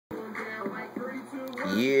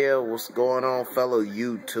Yeah, what's going on, fellow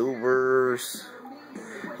YouTubers?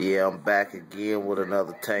 Yeah, I'm back again with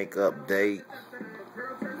another tank update.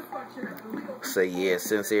 So yeah,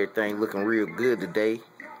 since everything looking real good today,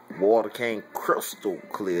 water came crystal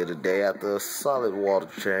clear today after a solid water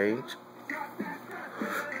change.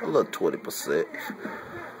 A little 20%.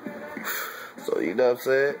 So you know what I'm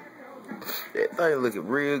saying? Everything looking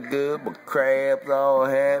real good, but crabs all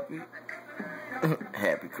happy.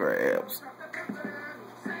 Happy crabs.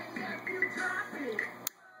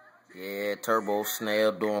 Yeah, turbo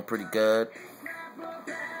snail doing pretty good.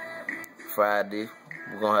 Friday,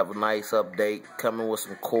 we're gonna have a nice update coming with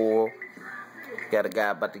some coral. Got a guy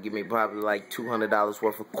about to give me probably like $200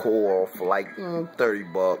 worth of coral for like 30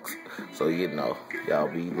 bucks. So you know, y'all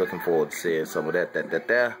be looking forward to seeing some of that.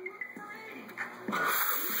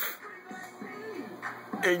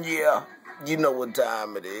 And yeah, you know what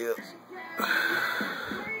time it is.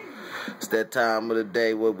 It's that time of the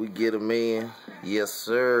day where we get them in. Yes,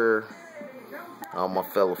 sir. All my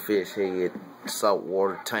fellow fish head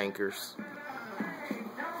saltwater tankers.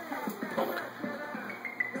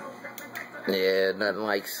 Yeah, nothing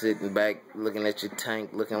like sitting back looking at your tank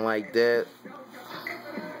looking like that.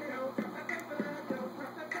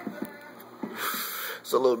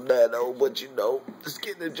 It's a little nano, but you know, just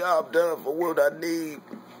getting the job done for what I need.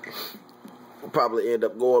 We'll probably end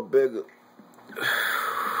up going bigger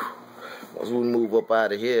once we move up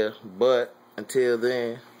out of here. But until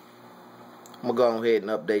then, I'm gonna go ahead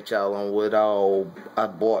and update y'all on what all I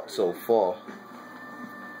bought so far.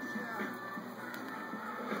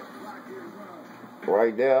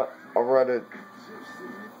 Right now, I'm running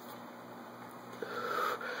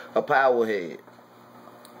a power head.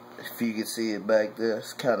 If you can see it back there,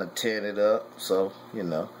 it's kind of tinted up, so you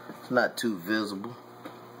know it's not too visible.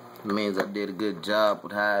 It means I did a good job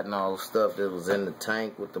with hiding all the stuff that was in the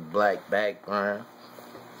tank with the black background.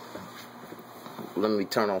 Let me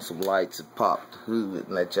turn on some lights and pop the hood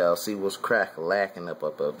and let y'all see what's crack-a-lacking up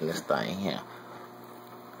in this thing here.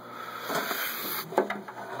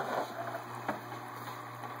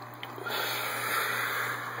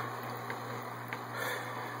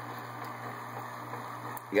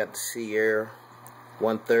 You got the Sierra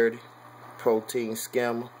 130 protein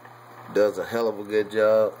skimmer. Does a hell of a good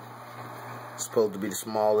job. It's supposed to be the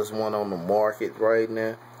smallest one on the market right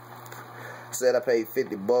now. Said I paid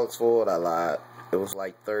 50 bucks for it. I lied. It was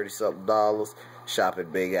like 30-something. Shop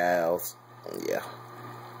at Big Al's. Yeah.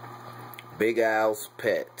 Big Al's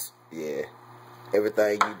Pets. Yeah.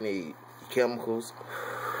 Everything you need. Chemicals.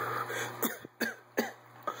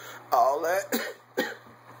 All that.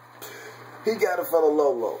 He got it for the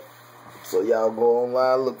low. So y'all go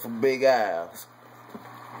online, look for Big Al's.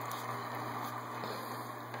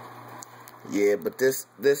 Yeah, but this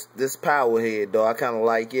power head though, I kind of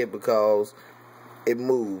like it because it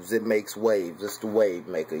moves, it makes waves. It's the wave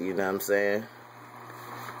maker, you know what I'm saying?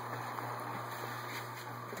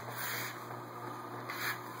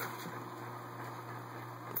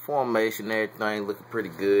 Formation, everything looking pretty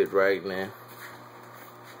good right now.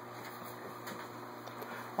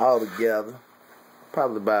 All together,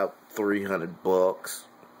 probably about 300 bucks.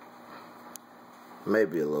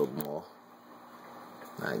 Maybe a little more.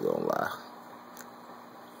 I ain't gonna lie.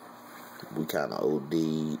 We kind of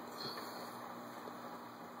OD'd.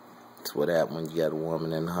 That's what happens when you got a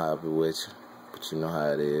woman in the hobby with you. But you know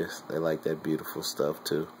how it is. They like that beautiful stuff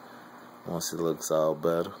too. Once it looks all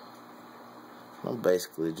better. I'm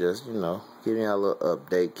basically just, you know, giving y'all a little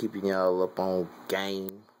update. Keeping y'all up on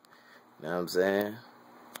game. You know what I'm saying?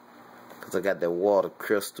 Because I got that water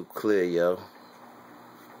crystal clear, yo.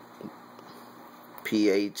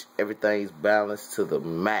 pH, everything's balanced to the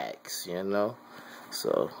max, you know?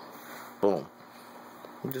 So, boom.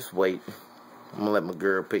 I'm just waiting. I'm gonna let my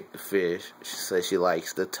girl pick the fish. She says she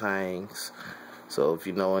likes the tangs. So if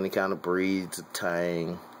you know any kind of breeds of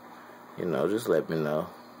tang, you know, just let me know.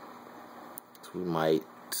 So we might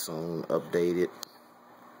soon update it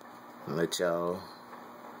and let y'all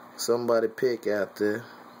somebody pick out there.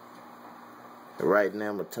 Right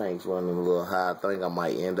now my tank's running a little high. I think I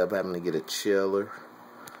might end up having to get a chiller.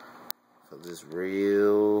 Cause it's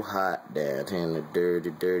real hot down here in the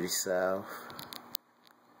dirty south.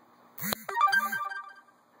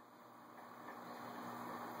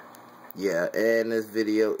 Yeah, and this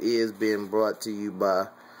video is being brought to you by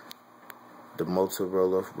the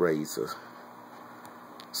Motorola Razor.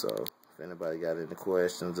 So if anybody got any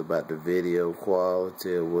questions about the video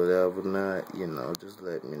quality or whatever not, you know, just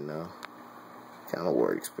let me know. Kind of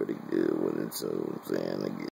works pretty good when it zooms in again.